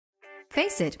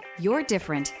Face it, you're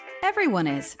different. Everyone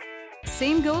is.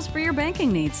 Same goes for your banking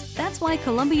needs. That's why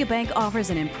Columbia Bank offers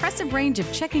an impressive range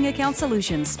of checking account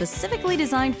solutions specifically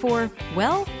designed for,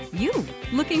 well, you.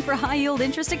 Looking for high-yield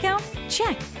interest account?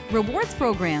 Check. Rewards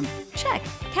program? Check.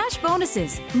 Cash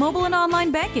bonuses, mobile and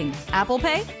online banking, Apple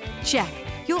Pay? Check.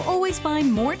 You'll always find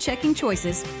more checking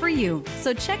choices for you.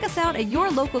 So check us out at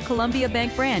your local Columbia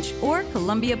Bank branch or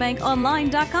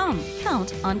columbiabankonline.com.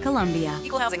 Count on Columbia.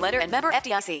 Equal housing lender and member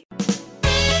FDIC.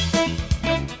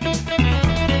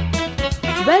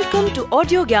 Welcome to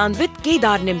Audiogyan with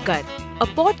Kedar Nimkar, a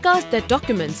podcast that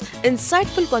documents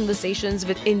insightful conversations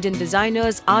with Indian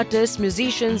designers, artists,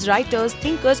 musicians, writers,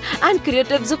 thinkers, and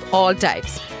creatives of all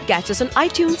types. Catch us on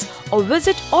iTunes or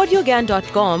visit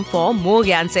audiogyan.com for more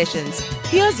Gyan sessions.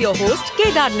 Here's your host,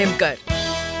 Kedar Nimkar.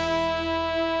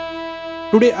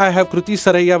 Today I have Kruti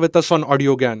Sariya with us on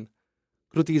Audiogyan.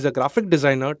 Kruti is a graphic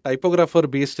designer, typographer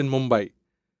based in Mumbai.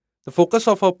 The focus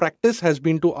of her practice has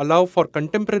been to allow for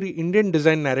contemporary Indian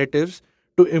design narratives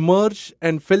to emerge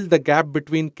and fill the gap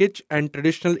between kitsch and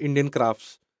traditional Indian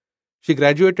crafts. She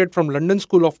graduated from London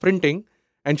School of Printing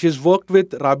and she has worked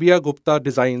with Rabia Gupta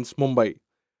Designs, Mumbai.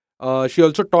 She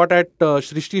also taught at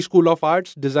Srishti School of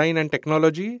Arts, Design and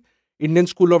Technology, Indian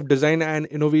School of Design and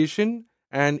Innovation,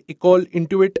 and Ecole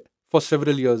Intuit for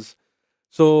several years.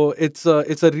 So it's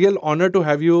a real honor to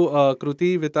have you,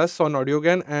 Kruti, with us on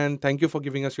Audiogyan, and thank you for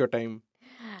giving us your time.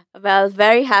 Well,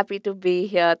 very happy to be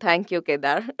here. Thank you,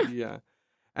 Kedar. Yeah,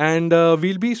 and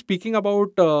we'll be speaking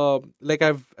about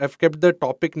I've kept the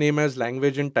topic name as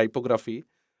language and typography.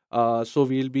 So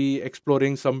we'll be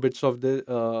exploring some bits of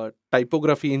the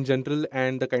typography in general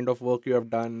and the kind of work you have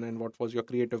done and what was your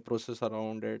creative process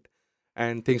around it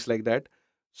and things like that.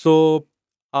 So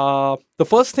the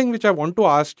first thing which I want to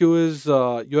ask you is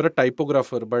you're a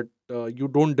typographer, but you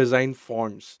don't design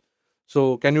fonts.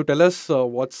 So can you tell us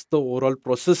what's the overall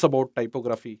process about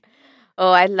typography?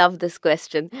 Oh, I love this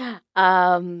question.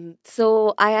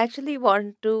 So I actually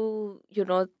want to,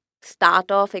 start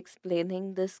off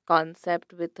explaining this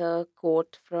concept with a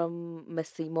quote from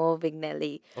Massimo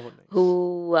Vignelli, Oh, nice.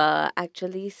 who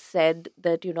actually said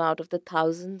that, out of the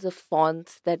thousands of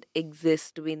fonts that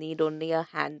exist, we need only a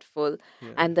handful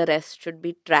and the rest should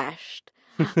be trashed.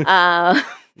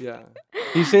 Yeah.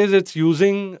 He says it's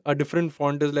using a different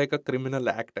font is like a criminal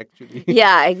act, actually.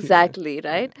 Yeah, exactly,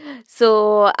 right?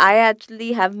 So I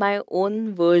actually have my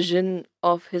own version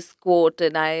of his quote,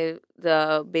 and I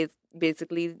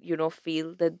basically,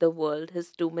 feel that the world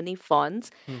has too many fonts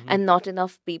and not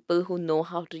enough people who know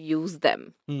how to use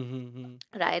them,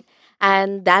 right?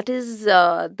 And that is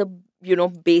the,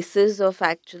 basis of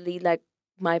actually like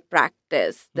my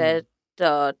practice, that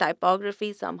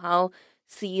typography somehow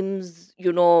seems,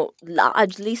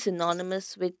 largely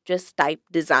synonymous with just type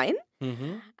design.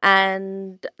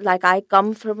 And like I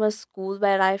come from a school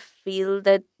where I feel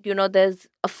that, there's,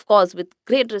 of course, with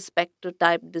great respect to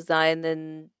type design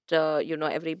and,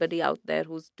 everybody out there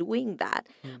who's doing that.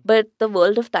 But the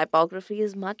world of typography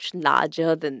is much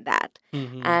larger than that.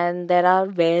 And there are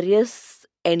various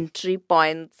entry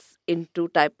points into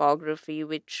typography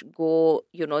which go,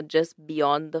 just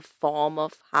beyond the form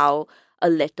of how a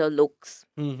letter looks.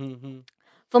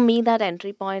 For me, that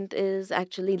entry point is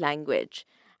actually language.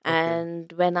 Okay.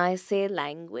 And when I say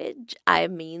language, I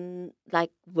mean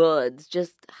like words,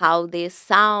 just how they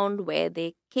sound, where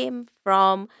they came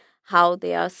from, how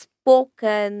they are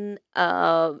spoken,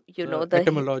 the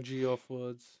etymology of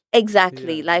words.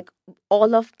 exactly, Yeah. like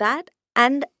all of that.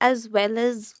 And as well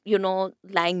as,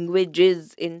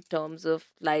 languages in terms of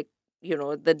like,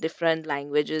 the different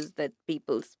languages that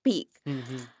people speak.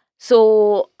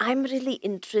 So I'm really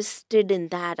interested in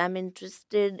that. I'm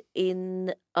interested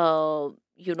in,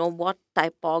 what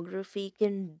typography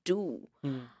can do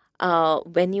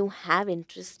when you have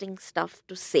interesting stuff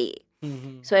to say.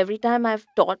 So every time I've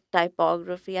taught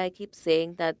typography, I keep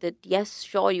saying that yes,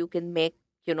 sure, you can make,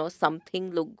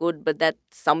 something look good, but that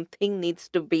something needs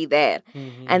to be there.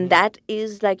 And that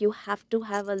is like you have to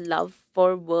have a love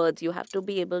for words. You have to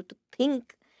be able to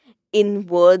think in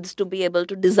words to be able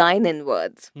to design in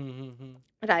words.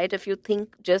 Right? If you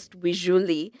think just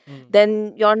visually,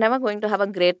 then you're never going to have a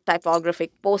great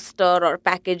typographic poster or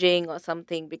packaging or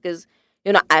something, because,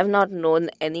 I've not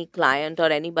known any client or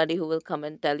anybody who will come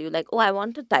and tell you like, oh, I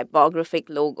want a typographic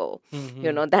logo.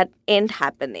 That ain't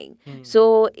happening.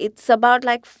 So it's about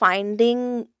like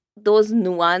finding those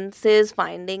nuances,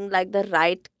 finding like the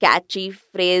right catchy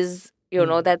phrase,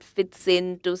 that fits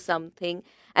into something.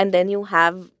 And then you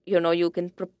have, you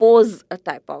can propose a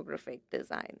typographic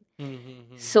design.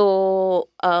 So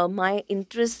my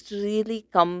interest really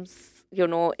comes,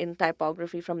 in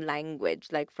typography from language,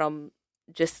 like from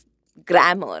just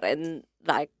grammar and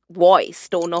like voice,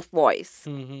 tone of voice,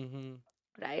 Mm-hmm.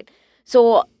 right?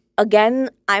 So again,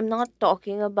 I'm not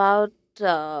talking about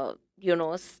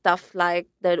stuff like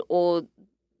that. Oh,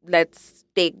 let's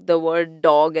take the word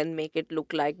dog and make it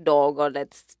look like dog, or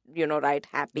let's write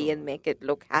happy and make it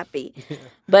look happy. Yeah.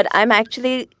 But I'm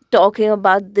actually talking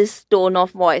about this tone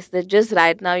of voice that just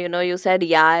right now, you said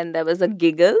yeah and there was a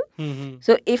giggle. Mm-hmm.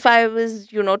 So if I was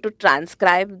to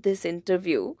transcribe this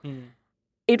interview, Mm.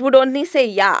 it would only say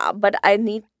yeah, but I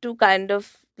need to kind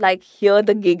of like hear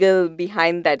the giggle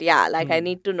behind that yeah. Like I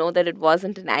need to know that it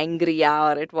wasn't an angry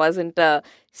yeah, or it wasn't a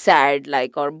sad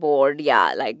like or bored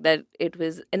yeah, like that it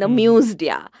was an amused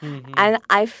yeah. Mm-hmm. And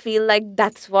I feel like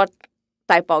that's what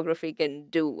typography can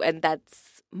do, and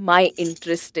that's my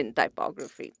interest in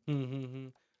typography. Mm-hmm.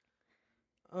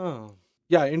 Oh,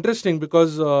 yeah, interesting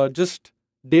because just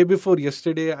day before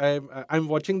yesterday, I'm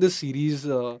watching this series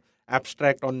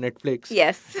Abstract on Netflix,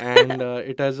 Yes. and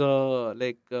it has a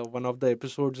one of the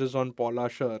episodes is on Paul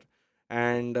Asher,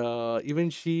 and even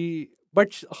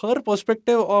her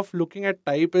perspective of looking at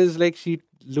type is like she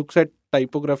looks at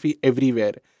typography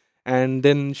everywhere, and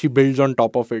then she builds on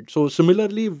top of it. So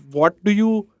similarly, what do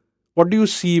you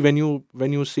see when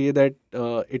you say that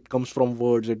it comes from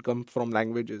words, it comes from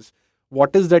languages?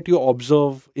 What is that you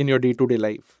observe in your day-to-day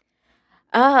life?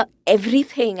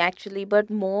 Everything actually, but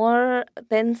more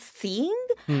than seeing,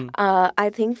 Hmm. I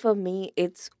think for me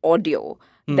it's audio.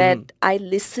 Mm-hmm. That I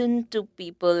listen to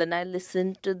people and I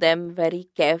listen to them very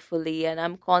carefully, and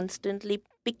I'm constantly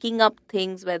picking up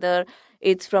things, whether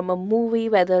it's from a movie,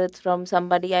 whether it's from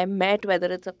somebody I met, whether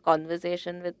it's a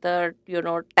conversation with a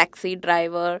taxi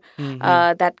driver,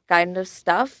 Mm-hmm. that kind of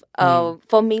stuff. Hmm.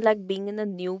 For me, like being in a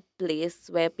new place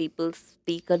where people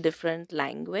speak a different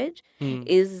language Hmm.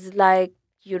 is like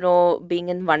being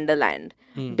in Wonderland,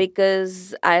 Hmm.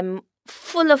 because I'm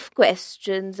full of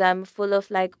questions. I'm full of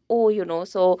like, oh,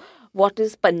 so what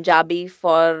is Punjabi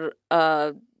for,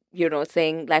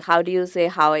 saying like, how do you say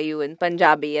how are you in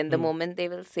Punjabi? And the Hmm. moment they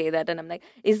will say that, and I'm like,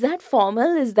 is that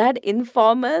formal? Is that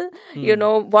informal?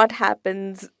 Hmm. What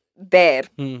happens there?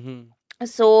 Hmm.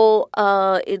 So,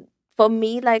 it for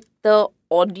me, like the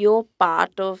audio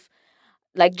part of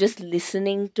like just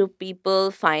listening to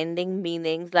people finding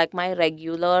meanings, like my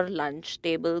regular lunch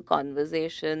table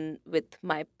conversation with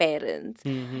my parents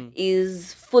Hmm.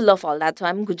 is full of all that. So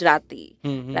I'm Gujarati,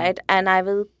 Hmm. right? And I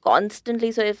will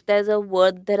constantly, so if there's a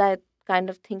word that I kind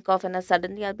of think of, and I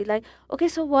suddenly I'll be like, okay,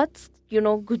 so what's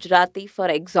Gujarati for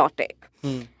exotic?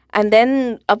 Hmm. And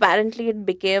then apparently it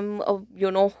became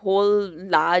a whole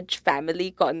large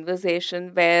family conversation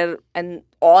where, and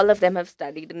all of them have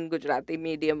studied in Gujarati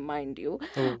medium, mind you,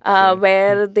 Okay.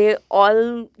 where they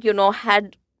all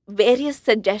had various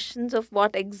suggestions of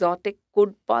what exotic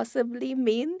could possibly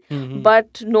mean, Hmm.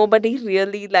 but nobody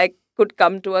really like could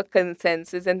come to a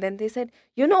consensus. And then they said,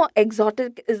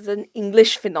 exotic is an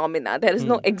English phenomena, there is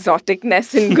no Hmm. exoticness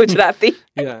in Gujarati.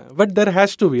 Yeah, but there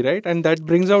has to be, right? And that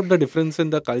brings out the difference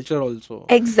in the culture also.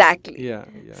 Exactly. Yeah,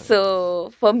 yeah. So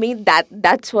for me,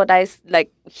 that's what I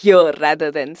like hear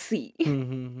rather than see.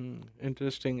 Mm-hmm.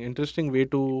 Interesting way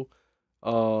to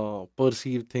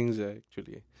perceive things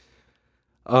actually.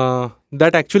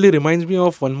 That actually reminds me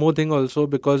of one more thing also,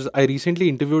 because I recently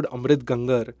interviewed Amrit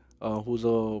Gangar, who's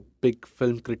a big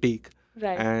film critic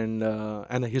Right. and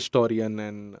a historian,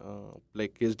 and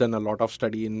like he's done a lot of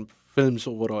study in films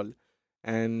overall.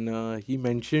 And he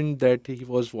mentioned that he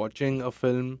was watching a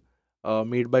film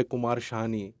made by Kumar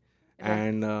Shani Right.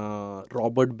 and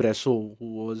Robert Bresso,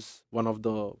 who was one of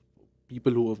the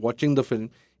people who were watching the film.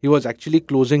 He was actually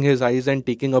closing his eyes and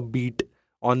taking a beat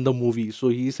on the movie. So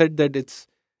he said that it's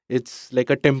like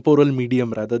a temporal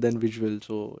medium rather than visual.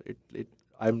 So it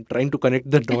I'm trying to connect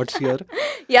the dots here.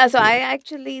 Yeah, so Yeah. I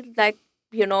actually like,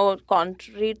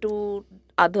 contrary to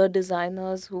other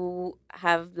designers who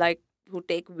have like, who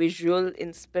take visual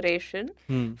inspiration,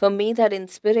 Hmm. for me that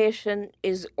inspiration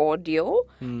is audio,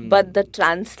 but Hmm. the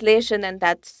translation, and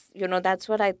that's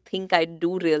what I think I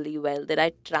do really well, that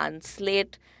I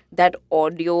translate that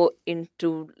audio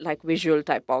into like visual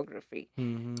typography.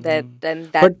 That Hmm.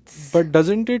 and But that's but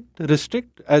doesn't it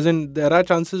restrict? As in, there are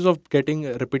chances of getting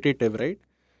repetitive, right?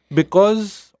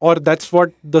 Because or that's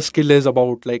what the skill is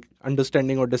about, like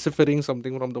understanding or deciphering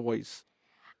something from the voice.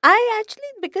 I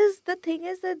actually, because the thing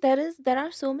is that there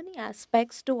are so many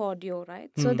aspects to audio,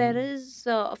 right? So there Hmm. is,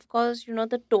 of course,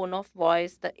 the tone of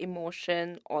voice, the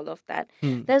emotion, all of that.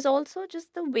 Hmm. There's also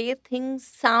just the way things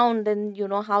sound, and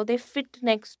how they fit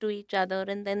next to each other,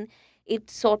 and then it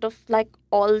sort of like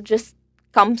all just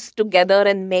comes together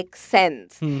and makes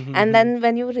sense. Hmm. Hmm. And Hmm. then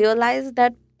when you realize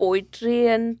that, poetry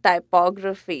and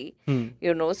typography,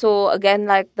 So again,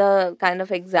 like the kind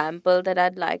of example that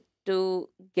I'd like to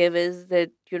give is that,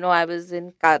 I was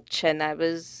in Kutch and I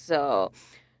was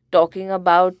talking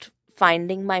about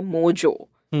finding my mojo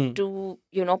to,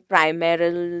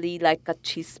 primarily like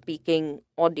Kutchi speaking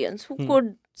audience who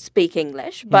could speak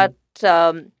English, but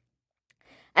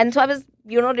and so I was,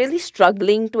 really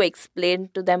struggling to explain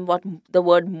to them what the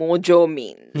word mojo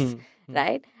means,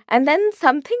 right? And then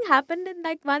something happened, and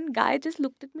like one guy just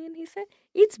looked at me and he said,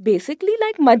 it's basically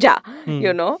like maja,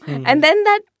 And then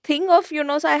that thing of,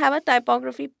 so I have a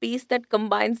typography piece that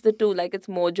combines the two, like it's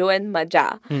mojo and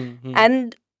maja.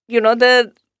 And,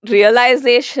 the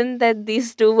realization that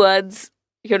these two words,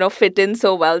 fit in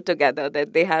so well together,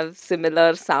 that they have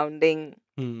similar sounding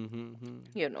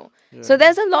So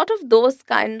there's a lot of those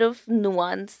kind of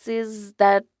nuances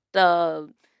that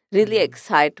really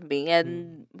excite me.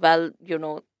 And well,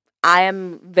 I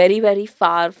am very, very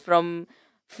far from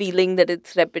feeling that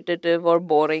it's repetitive or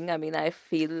boring. I mean, I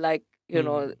feel like,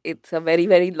 it's a very,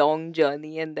 very long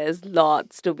journey and there's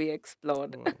lots to be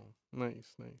explored. Wow.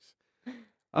 Nice.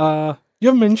 You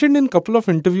have mentioned in a couple of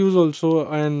interviews also,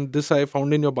 and this I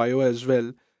found in your bio as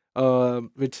well,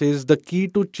 which says the key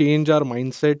to change our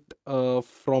mindset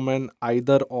from an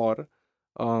either or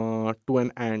to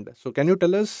an and. So can you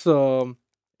tell us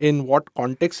in what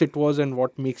context it was and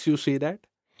what makes you say that?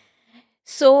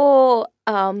 So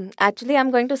actually,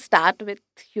 I'm going to start with,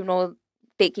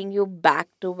 taking you back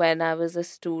to when I was a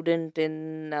student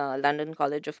in London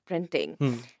College of Printing.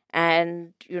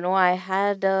 And, I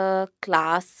had a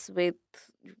class with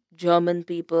German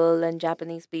people and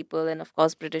Japanese people and, of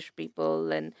course, British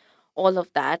people and all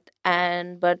of that.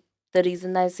 But the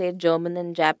reason I say German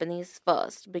and Japanese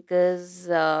first, because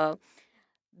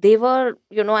they were,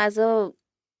 as a,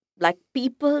 like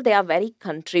people, they are very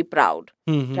country proud,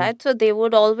 right? So they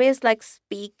would always like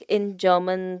speak in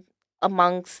German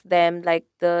amongst them. Like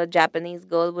the Japanese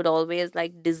girl would always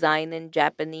like design in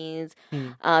Japanese.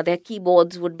 Their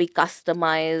keyboards would be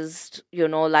customized,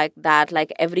 like that.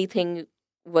 Like everything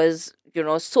was,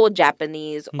 so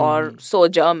Japanese or so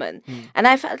German. And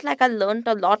I felt like I learned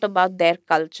a lot about their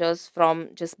cultures from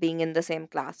just being in the same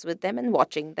class with them and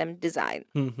watching them design.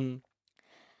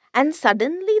 And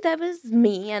suddenly there was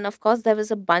me, and of course there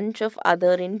was a bunch of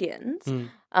other Indians.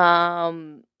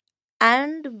 And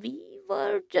we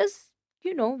were just,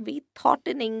 we thought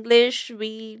in English,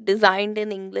 we designed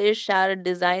in English. Our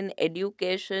design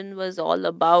education was all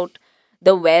about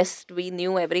the West. We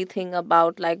knew everything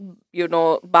about, like,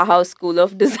 Bauhaus School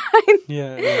of Design.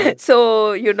 Yeah.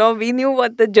 So, we knew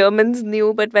what the Germans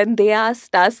knew. But when they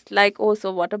asked us, like, oh,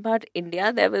 so what about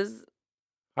India? There was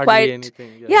Hardly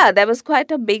anything. there was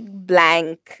quite a big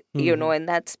blank, in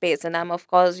that space. And I'm, of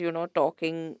course,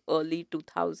 talking early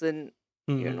 2000,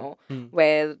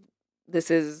 where this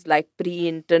is like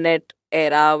pre-internet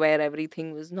era where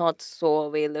everything was not so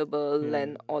available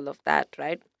and all of that,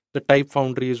 right? The type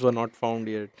foundries were not found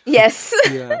yet. Yes.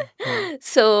 Yeah.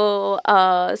 So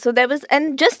there was,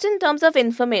 and just in terms of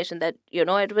information, that,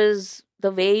 it was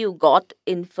the way you got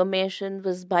information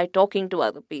was by talking to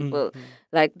other people.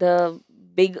 Like the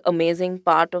big amazing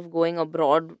part of going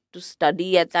abroad to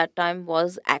study at that time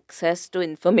was access to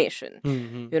information,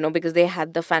 because they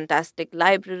had the fantastic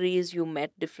libraries. You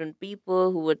met different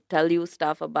people who would tell you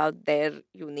stuff about their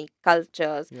unique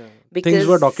cultures. Because things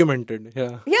were documented.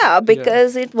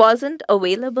 Because it wasn't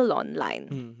available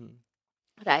online.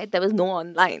 Right? There was no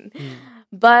online.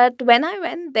 But when I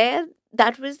went there,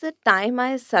 that was the time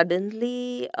I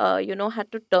suddenly,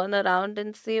 had to turn around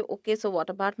and say, okay, so what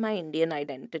about my Indian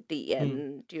identity?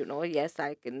 And, yes,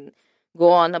 I can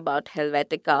go on about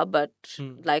Helvetica, but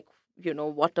like,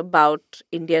 what about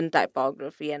Indian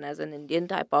typography? And as an Indian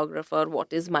typographer,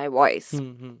 what is my voice?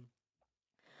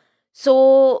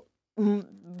 So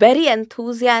very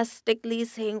enthusiastically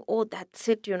saying, oh, that's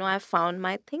it, I found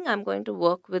my thing. I'm going to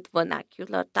work with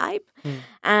vernacular type.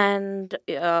 And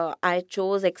I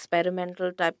chose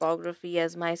experimental typography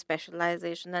as my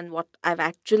specialization. And what I've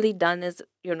actually done is,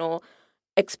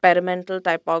 experimental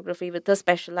typography with a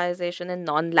specialization in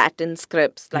non-Latin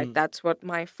scripts. Like that's what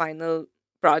my final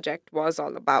project was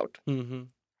all about. And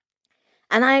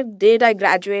I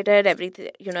graduated,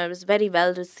 everything, it was very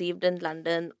well received in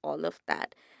London, all of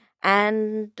that.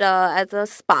 And as a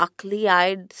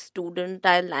sparkly-eyed student,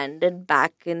 I landed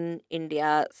back in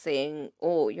India saying,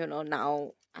 oh,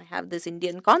 now I have this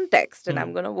Indian context and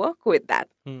I'm going to work with that.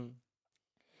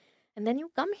 And then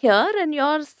you come here and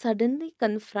you're suddenly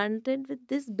confronted with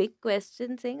this big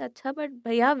question saying, Acha, but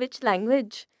bhaiya, which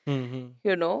language?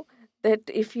 that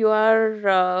if you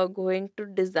are going to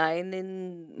design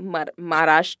in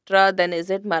Maharashtra, then is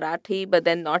it Marathi? But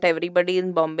then not everybody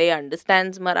in Bombay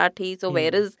understands Marathi. So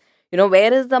where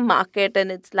is the market?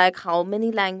 And it's like, how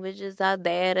many languages are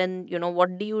there? And,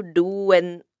 what do you do?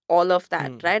 And all of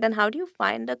that, right? And how do you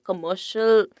find a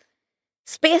commercial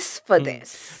space for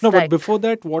this? No, but before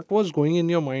that, what was going in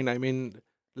your mind? I mean,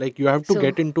 like, you have to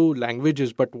get into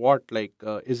languages, but what? Like,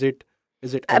 is it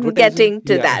I'm advertising? getting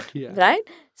to that, right?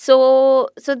 So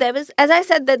there was, as I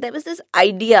said, that there was this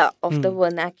idea of the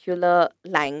vernacular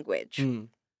language. And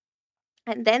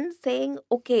then saying,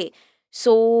 okay,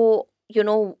 so,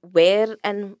 where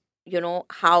and,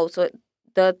 how. So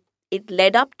it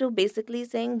led up to basically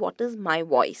saying, what is my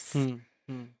voice,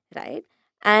 right?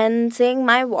 And saying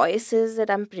my voice is that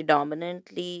I'm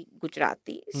predominantly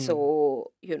Gujarati.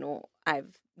 So,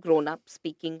 I've grown up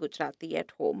speaking Gujarati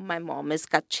at home. My mom is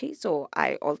Kutchi, so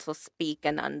I also speak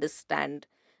and understand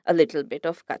a little bit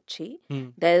of Kutchi.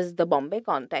 There's the Bombay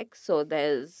context, so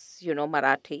there's,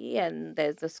 Marathi, and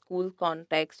there's the school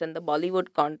context and the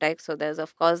Bollywood context. So there's,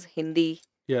 of course, Hindi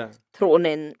thrown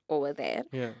in over there.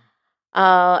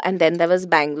 And then there was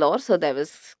Bangalore, so there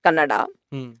was Kannada.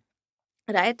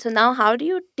 Right? So now how do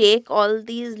you take all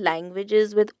these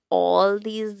languages with all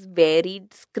these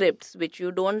varied scripts which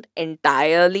you don't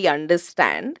entirely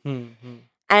understand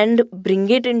and bring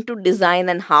it into design,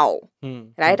 and how?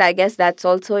 Right? I guess that's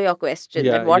also your question.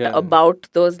 That what about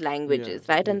those languages,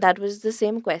 right? And that was the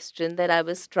same question that I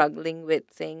was struggling with,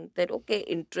 saying that, okay,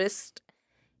 interest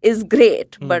is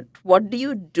great, but what do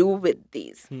you do with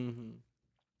these?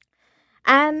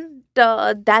 And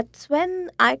that's when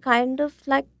I kind of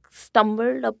like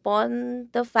stumbled upon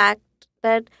the fact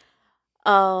that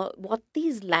what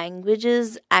these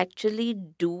languages actually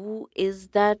do is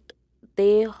that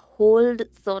they hold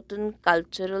certain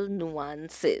cultural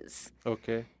nuances.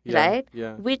 Okay. Right?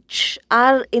 Which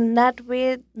are in that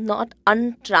way not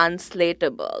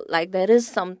untranslatable. Like, there is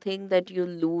something that you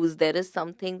lose. There is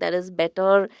something that is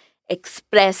better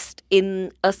expressed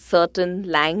in a certain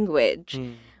language.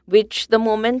 Which the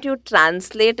moment you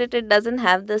translate it, it doesn't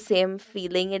have the same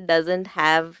feeling, it doesn't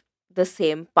have the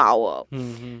same power.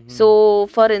 So,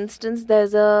 for instance,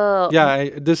 there's a...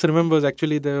 this remembers,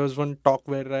 actually, there was one talk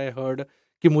where I heard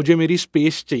कि मुझे मेरी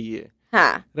space चाहिए.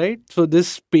 Right? So, this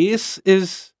space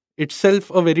is itself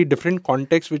a very different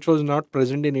context which was not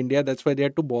present in India. That's why they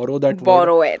had to borrow that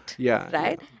word. It.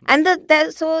 Right? And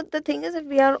so the thing is that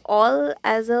we are all,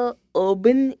 as a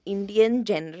urban Indian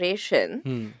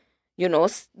generation...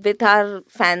 with our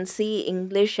fancy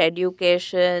English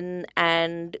education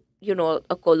and,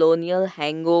 a colonial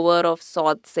hangover of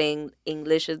sorts, saying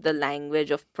English is the language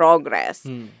of progress,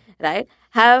 right?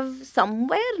 Have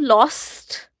somewhere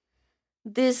lost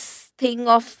this thing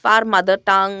of our mother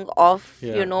tongue, of,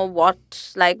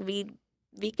 what, like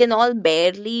we can all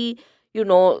barely...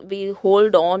 we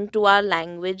hold on to our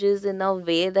languages in a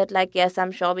way that, like, yes,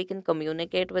 I'm sure we can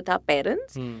communicate with our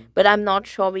parents, but I'm not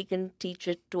sure we can teach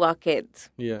it to our kids.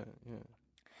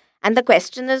 And the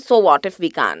question is, so what if we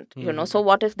can't? So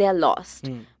what if they are lost?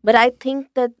 But I think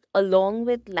that along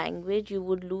with language, you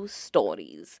would lose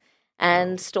stories.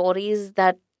 And stories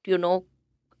that,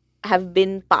 have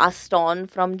been passed on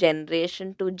from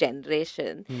generation to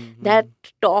generation that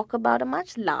talk about a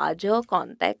much larger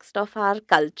context of our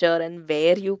culture and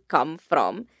where you come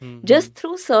from just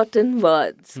through certain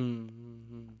words.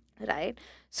 Right?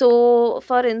 So,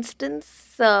 for instance,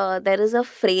 there is a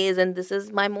phrase, and this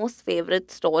is my most favorite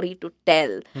story to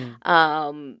tell,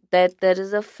 that there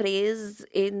is a phrase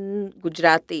in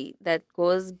Gujarati that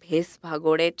goes, Bhes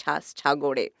bhagode chas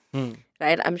chagode.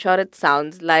 Right? I'm sure it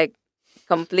sounds like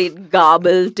complete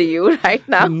garble to you right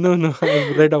now. No,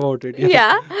 I've read about it.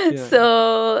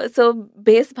 So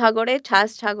bhes bhagode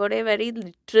chas chagode, very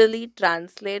literally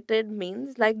translated,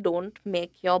 means like, don't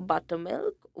make your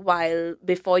buttermilk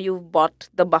before you've bought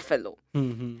the buffalo.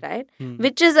 Right?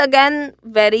 Which is again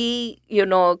very,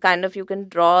 kind of, you can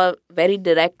draw a very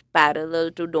direct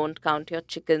parallel to don't count your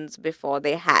chickens before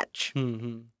they hatch.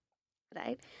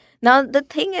 Right? Now, the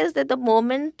thing is that the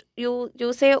moment you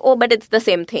say, oh, but it's the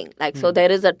same thing. Like, so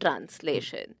there is a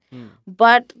translation.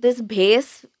 But this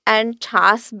bhes and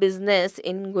chas business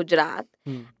in Gujarat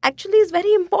actually is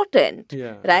very important.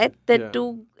 Right? That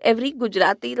to every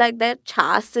Gujarati, like, that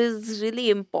chas is really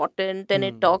important. And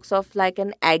it talks of like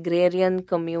an agrarian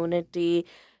community.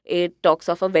 It talks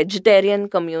of a vegetarian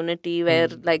community where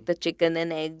like the chicken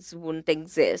and eggs wouldn't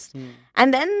exist.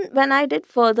 And then when I did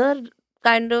further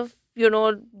kind of,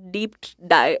 deep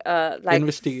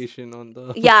investigation on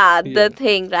the the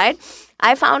thing, right?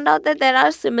 I found out that there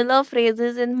are similar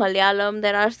phrases in Malayalam,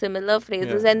 there are similar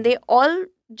phrases, and they all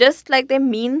just like they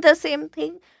mean the same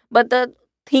thing, but the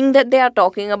thing that they are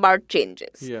talking about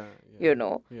changes. Yeah. You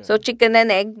know, Yeah. so chicken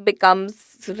and egg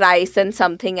becomes rice and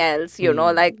something else, you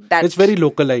know, like that. It's very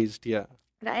localized, yeah.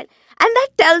 Right. And that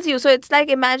tells you. So it's like,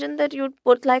 imagine that you'd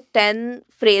put like 10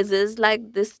 phrases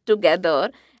like this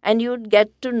together and you'd get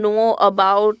to know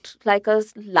about like a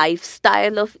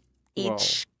lifestyle of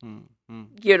each,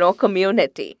 you know,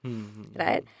 community.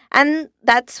 Right. And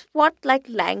that's what like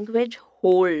language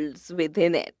holds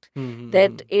within it.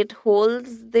 That it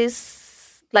holds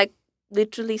this like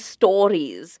literally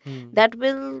stories that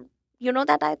will, you know,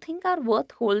 that I think are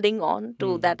worth holding on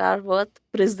to, that are worth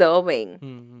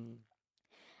preserving.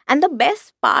 And the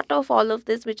best part of all of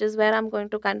this, which is where I'm going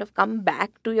to kind of come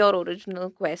back to your original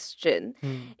question,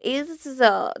 is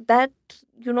that,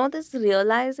 you know, this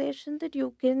realization that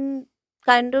you can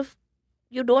kind of,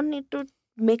 you don't need to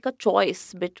make a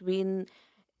choice between,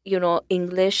 you know,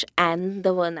 English and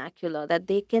the vernacular, that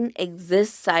they can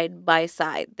exist side by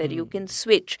side, that you can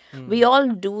switch. We all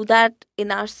do that in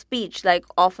our speech. Like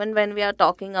often when we are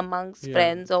talking amongst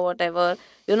friends or whatever,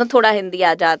 you know, thoda Hindi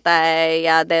aa jata hai,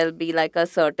 yeah, there'll be like a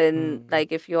certain,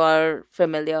 like if you are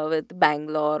familiar with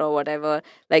Bangalore or whatever,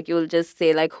 like you'll just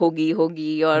say like hogi,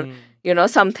 hogi, or, you know,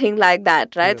 something like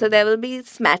that, right? So there will be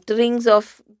smatterings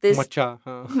of this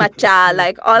macha,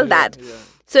 like all that.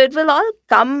 So it will all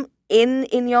come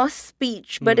in your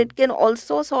speech, but it can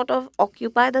also sort of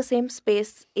occupy the same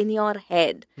space in your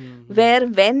head, where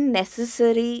when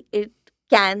necessary it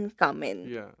can come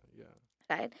in.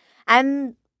 Right.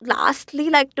 And lastly,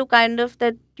 like to kind of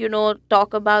that, you know,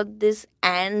 talk about this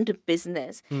and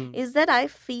business, is that I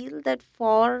feel that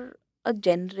for a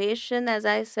generation, as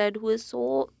I said, who is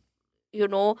so, you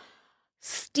know,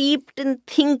 steeped in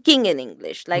thinking in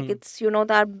English, like it's, you know,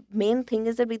 our main thing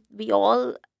is that we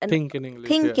all think in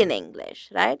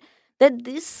English, right? That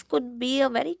this could be a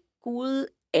very cool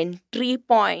entry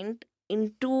point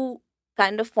into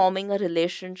kind of forming a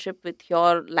relationship with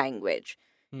your language.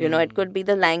 You know, it could be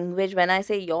the language, when I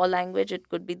say your language, it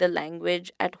could be the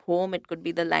language at home, it could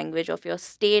be the language of your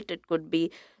state, it could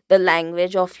be the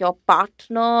language of your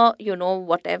partner, you know,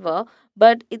 whatever.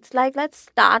 But it's like, let's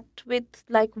start with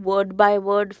like word by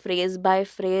word, phrase by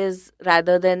phrase,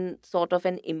 rather than sort of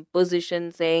an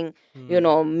imposition saying, you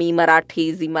know, me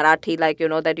Marathi, Z Marathi, like, you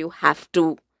know, that you have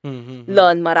to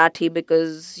learn Marathi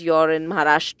because you're in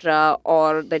Maharashtra,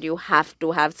 or that you have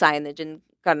to have signage in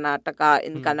Karnataka,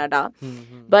 in Kannada.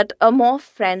 But a more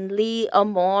friendly, a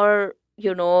more,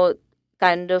 you know,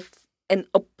 kind of an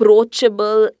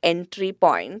approachable entry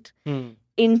point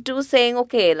into saying,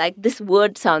 okay, like this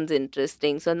word sounds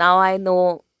interesting, so now I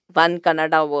know one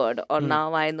Kannada word, or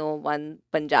now I know one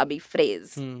Punjabi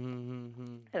phrase.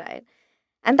 Right.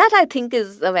 And that I think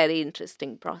is a very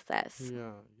interesting process.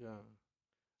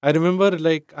 I remember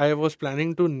like I was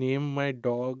planning to name my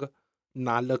dog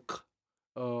Nalak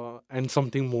and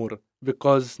something more,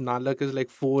 because Nalak is like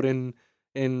 4 in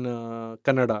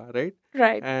Kannada, right?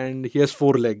 Right. And he has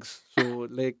 4 legs. So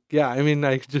like, yeah, I mean,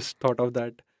 I just thought of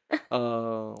that,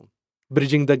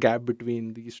 bridging the gap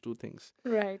between these two things.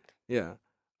 Right. Yeah.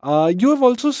 You have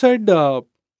also said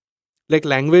like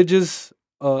language is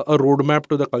a roadmap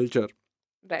to the culture,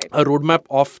 Right. a roadmap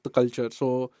of the culture.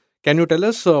 So can you tell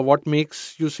us what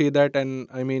makes you say that? And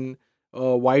I mean,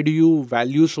 why do you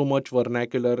value so much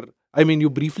vernacular? I mean, you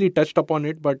briefly touched upon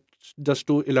it, but just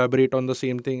to elaborate on the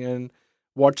same thing, and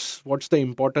what's the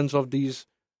importance of these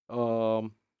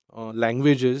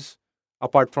languages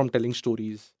apart from telling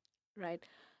stories? Right.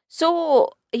 So,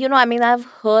 you know, I mean, I've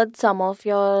heard some of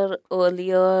your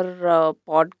earlier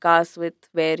podcasts with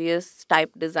various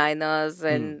type designers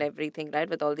and everything, right?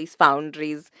 With all these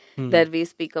foundries that we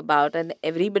speak about. And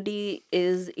everybody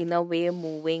is, in a way,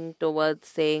 moving towards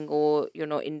saying, oh, you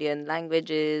know, Indian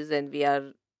languages, and we are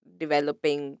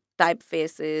developing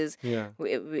typefaces,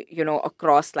 you know,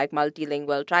 across like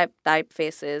multilingual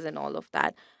typefaces and all of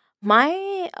that.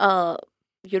 My,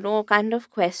 you know, kind of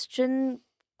question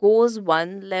goes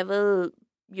one level,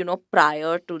 you know,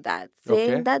 prior to that,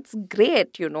 saying that's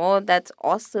great, you know, that's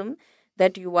awesome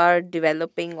that you are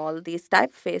developing all these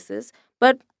typefaces,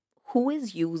 but who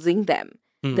is using them?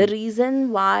 The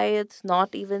reason why it's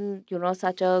not even, you know,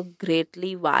 such a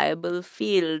greatly viable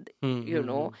field, you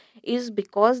know, is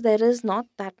because there is not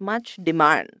that much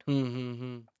demand.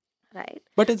 Right.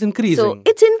 But it's increasing. So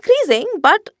it's increasing,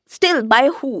 but still by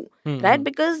who? Right?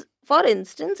 Because, for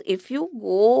instance, if you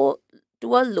go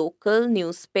to a local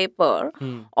newspaper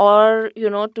or, you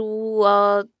know, to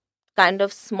a kind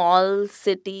of small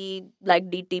city like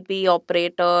DTP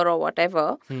operator or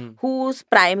whatever, whose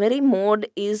primary mode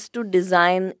is to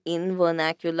design in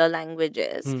vernacular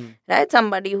languages, right?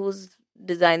 Somebody who's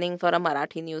designing for a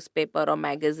Marathi newspaper or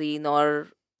magazine or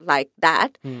like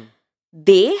that, Hmm.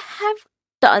 they have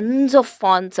tons of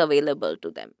fonts available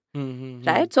to them.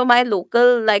 Right? So my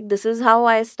local, like, this is how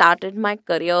I started my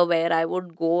career, where I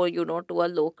would go, to a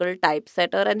local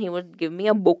typesetter and he would give me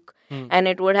a book and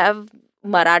it would have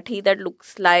Marathi that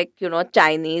looks like,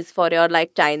 Chinese for your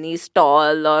like Chinese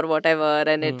stall or whatever.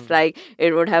 And it's like,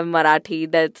 it would have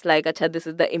Marathi that's like, acha, this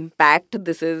is the impact,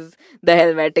 this is the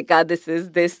Helvetica, this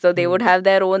is this. So they would have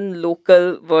their own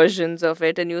local versions of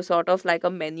it. And you sort of like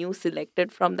a menu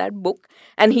selected from that book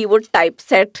and he would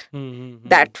typeset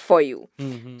that for you.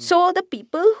 So the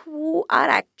people who are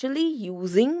actually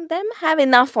using them have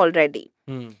enough already.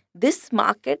 This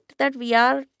market that we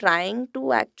are trying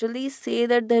to actually say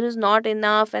that there is not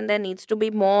enough and there needs to be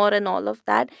more and all of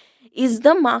that is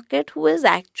the market who is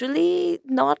actually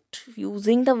not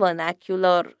using the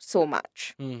vernacular so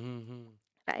much.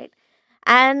 Right?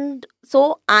 And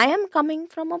so I am coming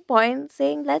from a point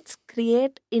saying, let's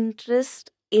create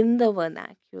interest in the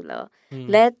vernacular.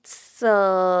 Let's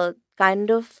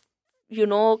kind of,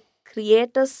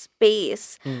 create a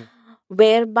space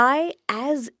whereby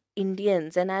as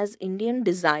Indians and as Indian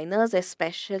designers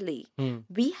especially,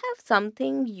 we have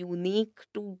something unique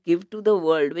to give to the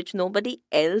world which nobody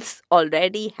else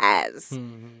already has.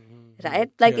 Right?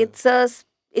 Like it's literally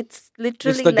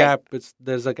It's the like gap.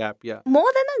 There's a gap, yeah.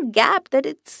 more than a gap, that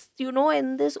it's,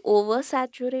 in this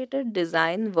oversaturated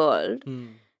design world,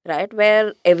 right,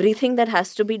 where everything that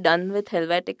has to be done with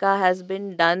Helvetica has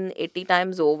been done 80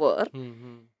 times over,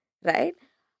 right?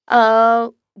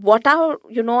 What are,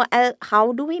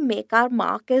 how do we make our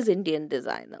mark as Indian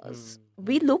designers?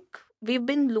 We've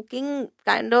been looking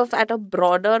kind of at a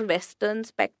broader Western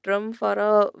spectrum for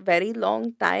a very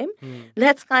long time.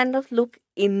 Let's kind of look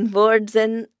inwards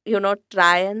and,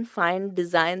 try and find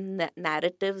design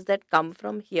narratives that come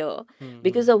from here.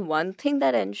 Because the one thing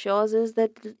that ensures is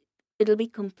that it'll be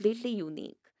completely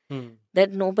unique.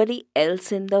 That nobody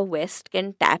else in the West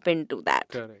can tap into that.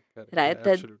 Correct. Right?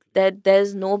 Yeah, absolutely. That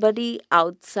there's nobody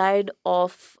outside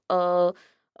of a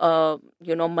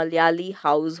Malayali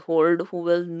household who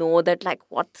will know that, like,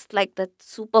 what's like that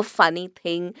super funny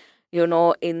thing,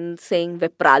 in saying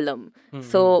Vepralam.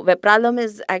 So Vepralam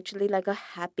is actually like a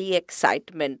happy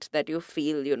excitement that you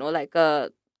feel, like a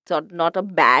sort, not a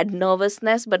bad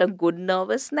nervousness, but a good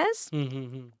nervousness.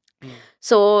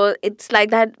 So it's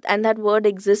like that, and that word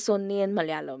exists only in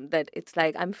Malayalam, that it's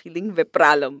like, I'm feeling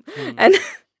Vepralam. And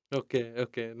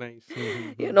Okay, nice.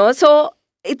 so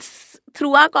it's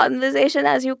through our conversation,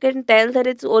 as you can tell, that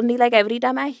it's only like every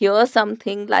time I hear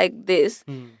something like this,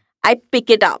 I pick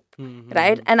it up,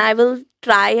 right? And I will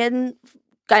try and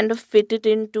kind of fit it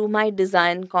into my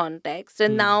design context.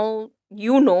 And now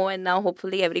and now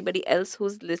hopefully everybody else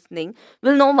who's listening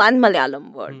will know one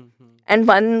Malayalam word and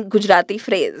one Gujarati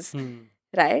phrase,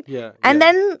 right? Yeah. And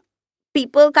then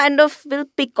people kind of will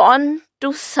pick on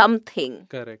to something.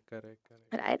 Correct.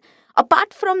 Right?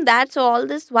 Apart from that, so all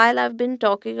this while I've been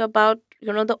talking about,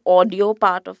 the audio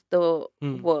part of the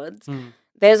words,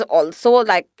 there's also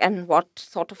like, and what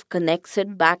sort of connects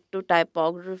it back to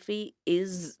typography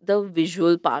is the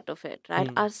visual part of it, right?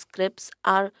 Our scripts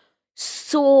are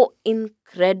so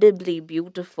incredibly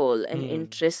beautiful and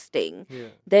interesting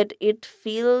that it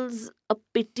feels a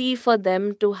pity for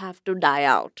them to have to die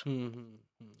out.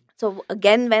 So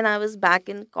again, when I was back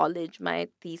in college, my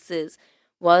thesis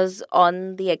was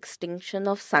on the extinction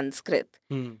of Sanskrit.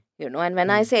 And when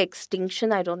I say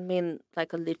extinction, I don't mean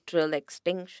like a literal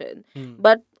extinction.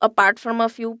 But apart from a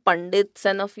few pundits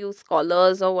and a few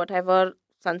scholars or whatever,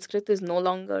 Sanskrit is no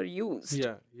longer used.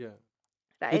 Yeah.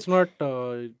 Right? It's not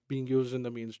being used in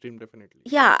the mainstream, definitely.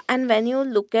 Yeah, and when you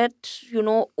look at,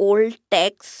 old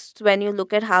texts, when you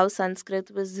look at how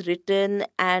Sanskrit was written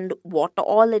and what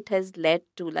all it has led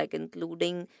to, like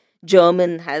including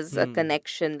German has a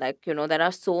connection, like, there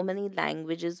are so many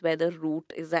languages where the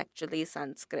root is actually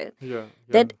Sanskrit.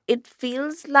 That it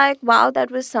feels like, wow, that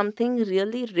was something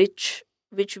really rich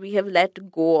which we have let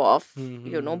go of,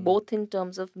 both in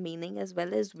terms of meaning as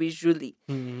well as visually.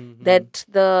 That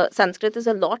the Sanskrit is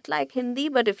a lot like Hindi,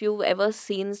 but if you've ever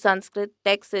seen Sanskrit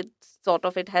text,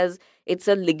 it's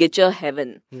a ligature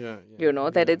heaven.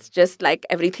 That it's just like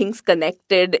everything's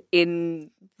connected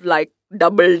in like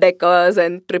double deckers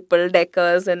and triple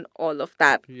deckers and all of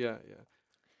that.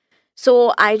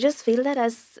 So I just feel that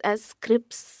as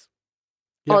scripts,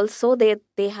 also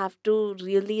they have to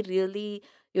really, really,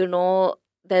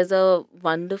 there's a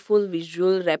wonderful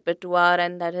visual repertoire,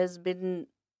 and that has been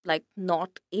like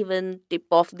not even tip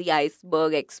of the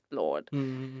iceberg explored.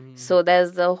 So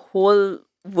there's a whole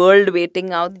world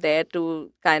waiting out there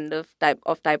to kind of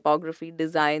typography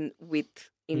design with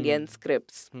Indian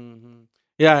scripts.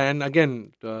 Yeah, and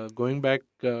again, going back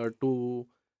to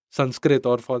Sanskrit,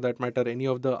 or for that matter, any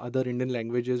of the other Indian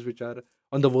languages which are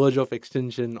on the verge of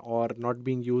extinction or not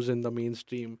being used in the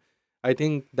mainstream, I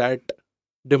think that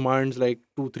demands like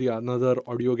 2, 3 another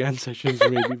Audiogyan sessions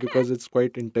maybe, because it's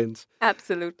quite intense.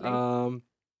 Absolutely. Um,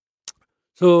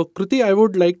 so, Kruti, I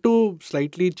would like to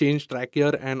slightly change track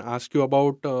here and ask you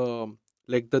about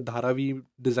like the Dharavi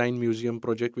Design Museum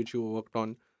project which you worked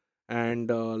on, and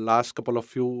last couple of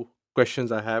few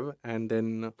questions I have, and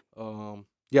then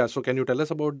yeah. So, can you tell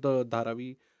us about the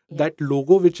Dharavi? Yeah. That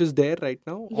logo which is there right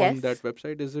now on Yes. that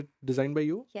website, is it designed by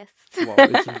you? Yes. Wow,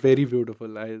 it's very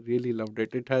beautiful. I really loved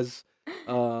it. It has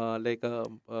like a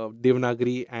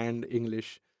Devanagari and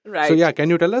English. Right. So yeah, can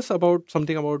you tell us about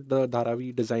something about the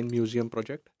Dharavi Design Museum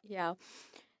project? Yeah.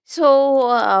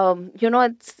 So,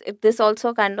 this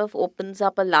also kind of opens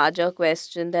up a larger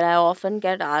question that I often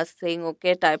get asked, saying,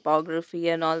 okay, typography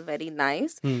and all very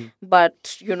nice,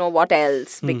 but, what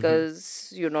else?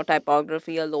 Because,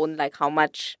 typography alone, like how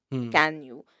much can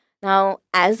you? Now,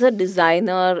 as a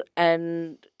designer,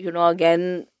 and,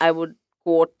 again, I would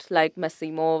quote like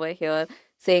Massimo over here,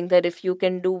 saying that if you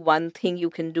can do one thing, you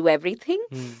can do everything.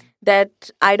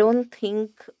 That I don't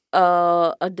think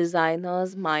a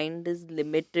designer's mind is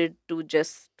limited to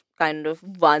just kind of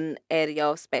one area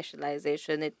of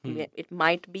specialization. It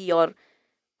might be your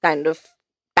kind of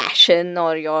passion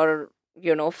or your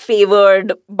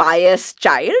favored biased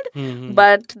child,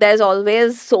 but there's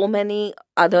always so many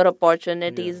other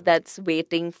opportunities that's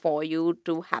waiting for you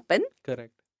to happen.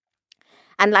 Correct.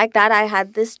 And like that, I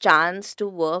had this chance to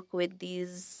work with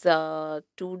these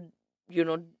two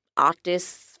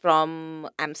artists from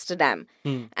Amsterdam.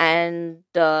 And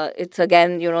it's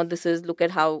again, this is, look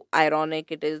at how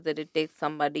ironic it is that it takes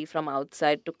somebody from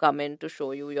outside to come in to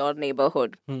show you your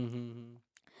neighborhood.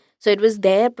 So it was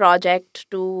their project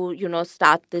to,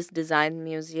 start this design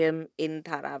museum in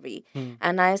Dharavi.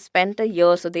 And I spent a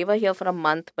year, so they were here for a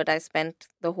month, but I spent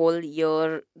the whole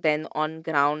year then on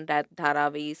ground at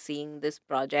Dharavi, seeing this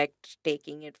project,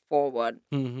 taking it forward.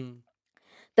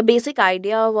 The basic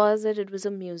idea was that it was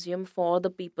a museum for the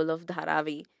people of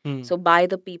Dharavi. So by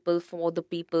the people, for the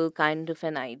people kind of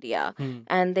an idea.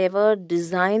 And there were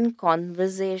design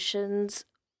conversations,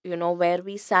 where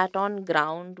we sat on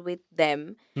ground with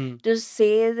them to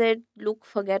say that, look,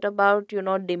 forget about,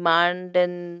 demand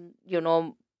and,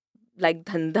 like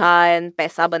dhanda and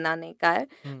paisa banane ka hai.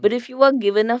 But if you were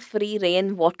given a free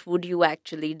rein, what would you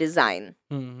actually design?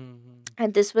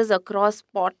 And this was across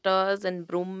potters and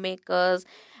broom makers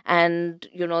and,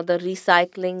 the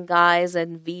recycling guys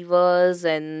and weavers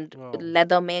and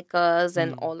leather makers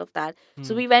and all of that.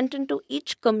 So we went into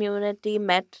each community,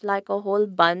 met like a whole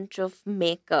bunch of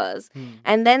makers,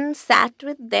 and then sat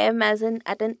with them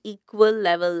at an equal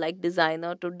level, like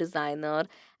designer to designer,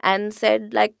 and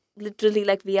said, like, literally,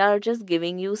 like, we are just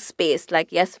giving you space.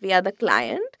 Like, yes, we are the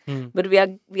client, but we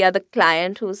are the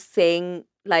client who's saying,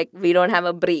 like, we don't have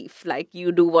a brief, like,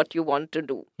 you do what you want to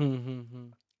do.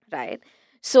 Right?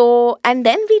 So, and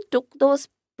then we took those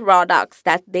products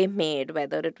that they made,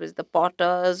 whether it was the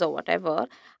potters or whatever,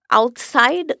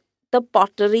 outside the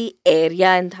pottery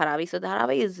area in Dharavi. So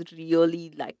Dharavi is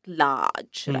really like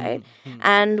large, right?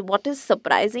 And what is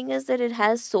surprising is that it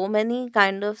has so many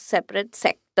kind of separate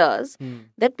sectors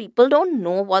that people don't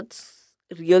know what's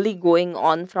really going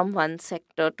on from one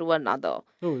sector to another.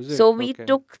 So we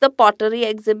took the pottery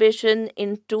exhibition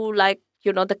into like,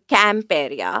 the camp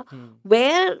area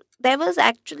where there was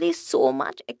actually so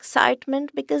much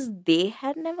excitement because they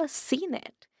had never seen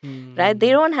it. Right? They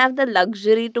don't have the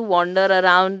luxury to wander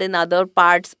around in other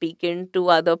parts, peek into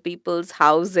other people's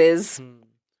houses.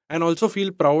 And also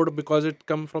feel proud because it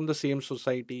comes from the same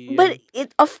society. But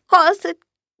it, of course, it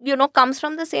comes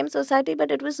from the same society, but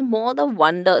it was more the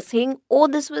wonder, saying, oh,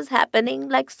 this was happening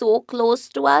like so close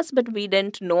to us, but we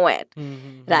didn't know it,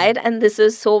 right? And this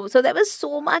is so there was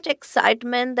so much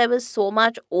excitement, there was so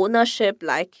much ownership,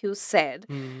 like you said,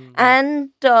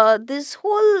 and this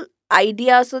whole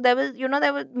idea. So there was,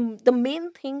 the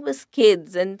main thing was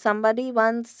kids, and somebody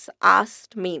once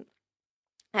asked me,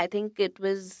 I think it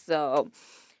was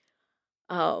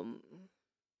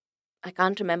I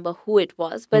can't remember who it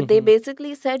was, but they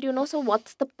basically said, so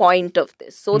what's the point of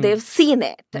this? So they've seen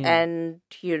it and,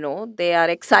 they are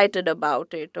excited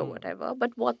about it or whatever.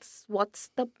 But what's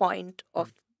the point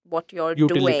of what you're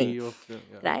Utility doing? of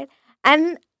right?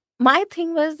 And my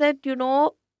thing was that,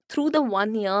 through the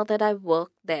 1 year that I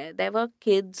worked there were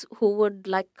kids who would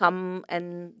like come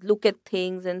and look at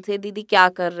things and say, Didi,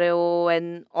 kya kar rahe ho?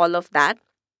 And all of that.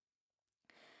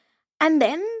 And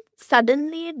then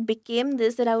suddenly it became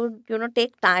this that I would,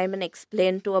 take time and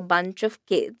explain to a bunch of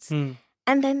kids,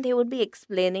 and then they would be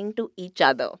explaining to each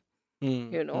other.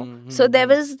 So there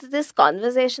was this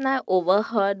conversation I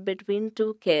overheard between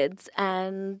two kids,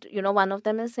 and one of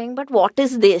them is saying, but what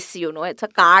is this? It's a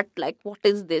cart, like what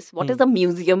is this? What does a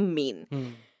museum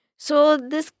mean? So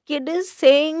this kid is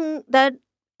saying that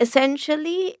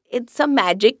essentially it's a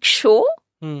magic show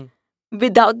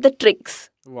without the tricks.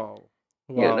 Wow.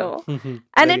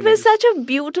 And it was such a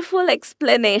beautiful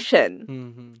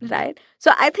explanation, right?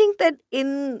 So I think that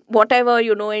in whatever,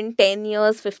 in 10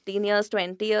 years, 15 years,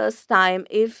 20 years time,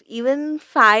 if even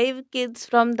 5 kids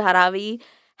from Dharavi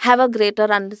have a greater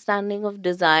understanding of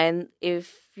design,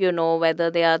 if, whether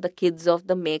they are the kids of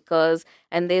the makers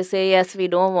and they say, yes, we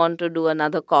don't want to do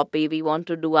another copy, we want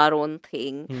to do our own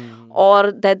thing,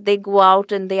 or that they go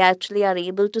out and they actually are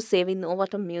able to say, we know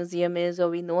what a museum is, or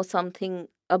we know something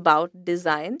about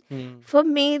design. For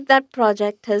me, that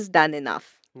project has done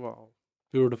enough. Wow.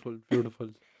 Beautiful.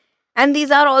 And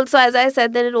these are also, as I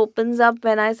said, that it opens up,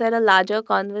 when I said, a larger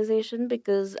conversation,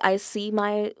 because I see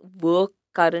my work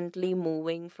currently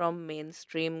moving from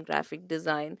mainstream graphic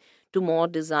design to more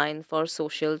design for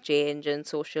social change and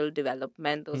social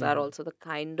development. Those are also the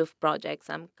kind of projects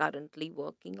I'm currently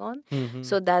working on.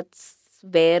 So that's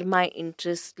where my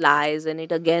interest lies, and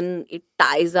it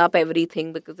ties up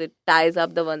everything, because it ties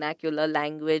up the vernacular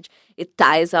language, it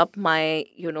ties up my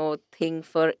thing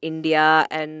for India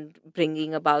and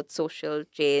bringing about social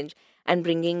change and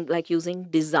bringing, like, using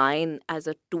design as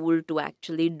a tool to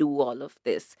actually do all of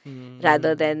this,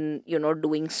 rather than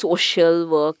doing social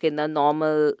work in a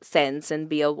normal sense and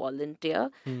be a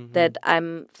volunteer. That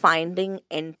I'm finding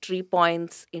entry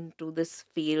points into this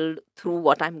field through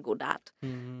what I'm good at,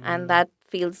 and that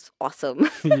feels awesome.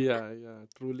 yeah,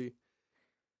 truly.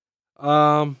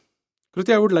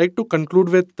 Kruti, I would like to conclude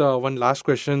with one last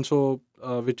question, so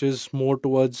which is more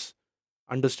towards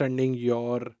understanding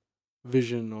your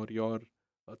vision or your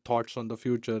thoughts on the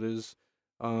future. Is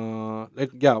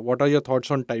what are your thoughts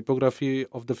on typography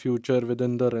of the future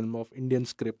within the realm of Indian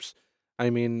scripts? I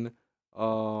mean,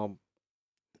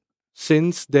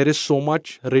 since there is so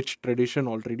much rich tradition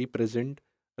already present,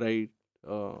 right?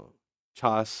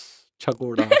 Chas,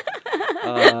 chakoda,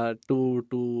 to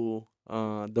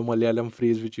the Malayalam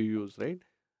phrase which you use, right?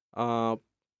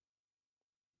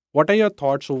 What are your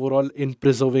thoughts overall in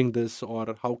preserving this,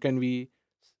 or how can we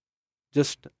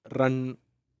just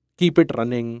keep it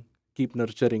running, keep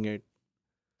nurturing it?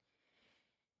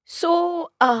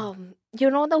 So,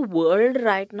 the world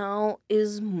right now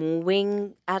is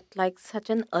moving at like such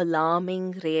an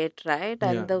alarming rate, right?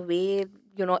 And the way,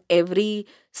 every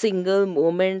single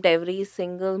moment, every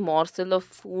single morsel of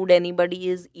food anybody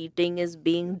is eating is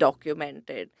being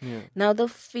documented. Now, the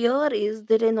fear is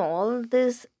that in all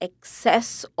this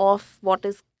excess of what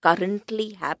is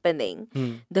currently happening,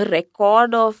 the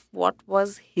record of what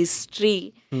was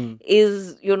history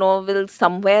is, will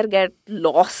somewhere get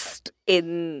lost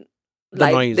in the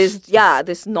noise.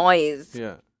 this noise.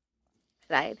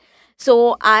 Right.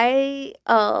 So I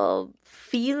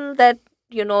feel that,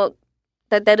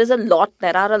 that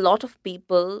there are a lot of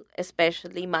people,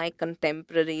 especially my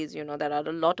contemporaries, there are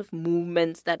a lot of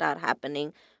movements that are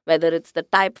happening, whether it's the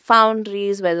type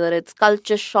foundries, whether it's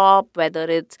culture shop, whether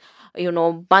it's,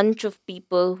 bunch of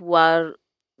people who are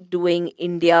doing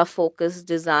India focused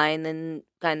design and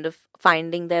kind of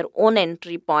finding their own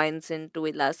entry points into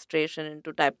illustration,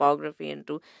 into typography,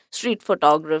 into street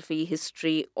photography,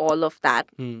 history, all of that.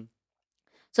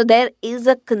 So there is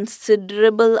a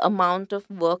considerable amount of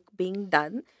work being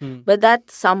done, but that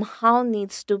somehow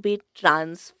needs to be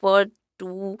transferred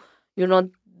to,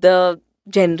 the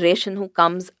generation who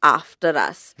comes after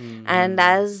us. And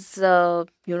as,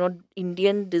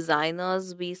 Indian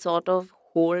designers, we sort of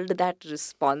hold that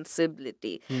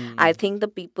responsibility. I think the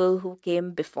people who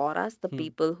came before us, the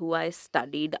people who I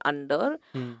studied under,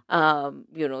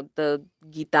 the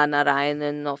Geeta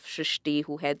Narayanan of Srishti,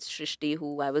 who heads Srishti,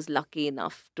 who I was lucky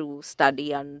enough to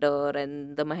study under,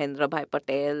 and the Mahendra Bhai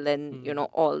Patel, and,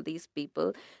 all these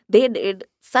people, they did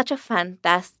such a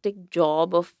fantastic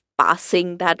job of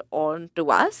passing that on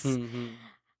to us.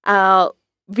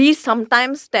 We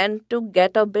sometimes tend to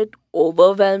get a bit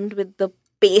overwhelmed with the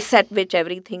pace at which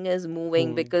everything is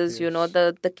moving, because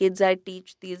the kids I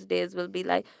teach these days will be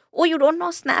like, oh, you don't know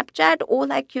Snapchat? Oh,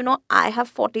 like, I have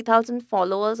 40,000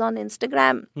 followers on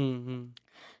Instagram.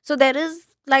 So there is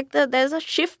there's a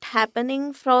shift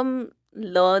happening from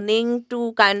learning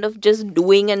to kind of just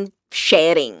doing and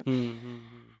sharing.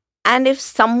 And if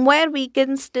somewhere we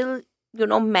can still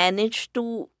manage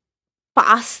to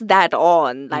pass that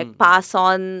on, pass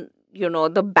on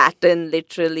the baton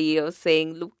literally of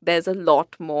saying, look, there's a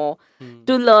lot more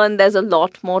to learn. There's a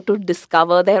lot more to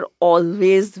discover. There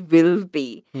always will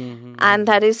be. And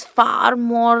that is far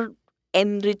more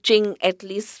enriching, at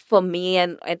least for me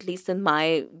and at least in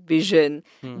my vision,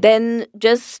 than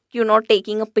just,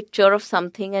 taking a picture of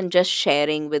something and just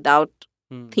sharing without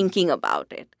thinking about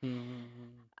it.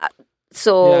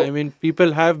 So yeah, I mean,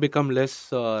 people have become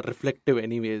less reflective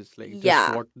anyways, like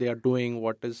just what they are doing,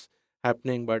 what is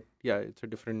happening, but yeah, it's a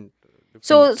different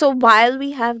So while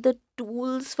we have the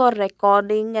tools for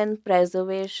recording and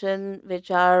preservation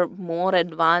which are more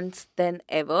advanced than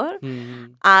ever,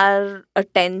 our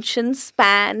attention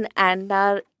span and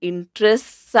our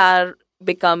interests are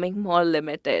becoming more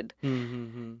limited.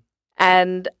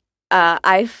 And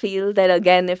I feel that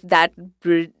again, if that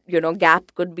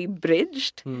gap could be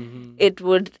bridged, it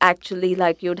would actually,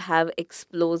 like, you'd have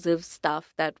explosive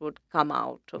stuff that would come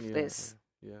out of this.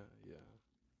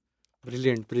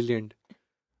 Brilliant.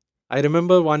 I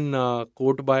remember one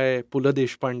quote by Pula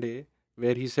Deshpande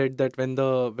where he said that when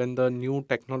the new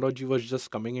technology was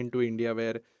just coming into India,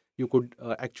 where you could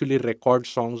actually record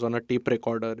songs on a tape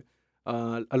recorder,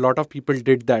 a lot of people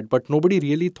did that, but nobody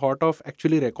really thought of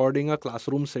actually recording a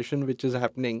classroom session which is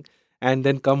happening and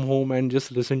then come home and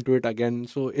just listen to it again.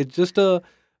 So it's just a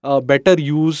better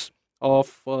use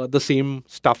of the same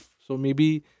stuff. So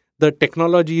maybe the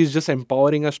technology is just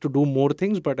empowering us to do more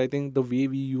things, but I think the way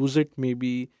we use it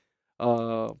maybe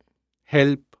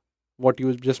help what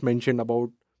you just mentioned about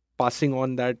passing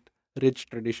on that rich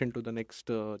tradition to the next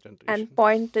generation. And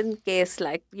point in case,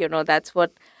 like, that's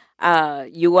what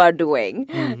you are doing,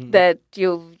 that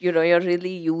you're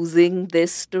really using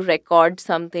this to record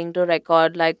something, to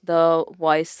record like the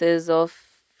voices of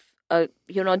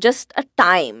just a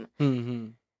time.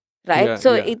 Right?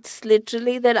 So it's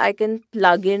literally that I can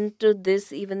plug into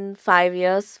this even 5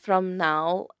 years from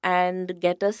now and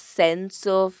get a sense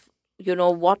of,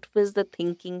 what was the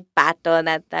thinking pattern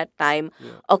at that time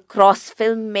across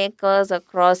filmmakers,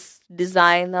 across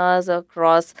designers,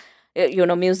 across,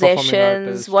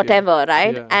 musicians, whatever,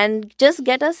 right? Yeah. And just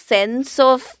get a sense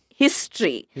of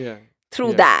history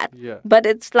through that. Yeah. But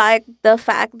it's like the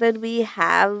fact that we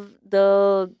have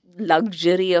the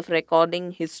luxury of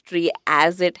recording history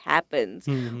as it happens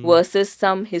versus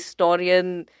some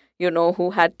historian, who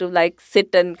had to like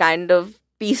sit and kind of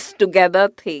piece together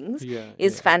things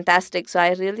is fantastic. So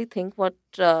I really think what,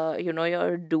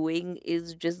 you're doing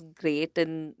is just great.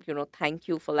 And, thank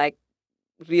you for like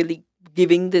really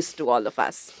giving this to all of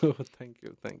us. Thank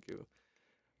you.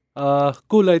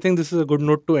 Cool. I think this is a good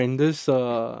note to end this.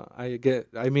 I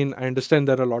understand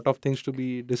there are a lot of things to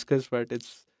be discussed, but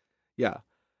it's,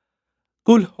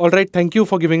 cool. All right. Thank you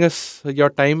for giving us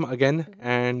your time again.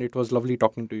 And it was lovely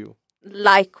talking to you.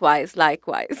 Likewise.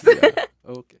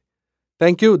 Okay.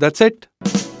 Thank you. That's it.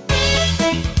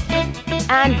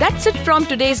 And that's it from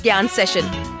today's Gyan session.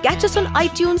 Catch us on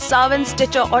iTunes, Saavn,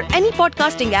 Stitcher or any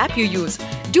podcasting app you use.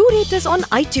 Do rate us on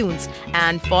iTunes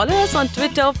and follow us on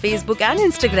Twitter, Facebook and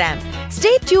Instagram.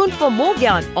 Stay tuned for more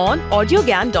Gyan on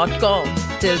Audiogyan.com.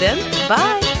 Till then,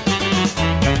 bye.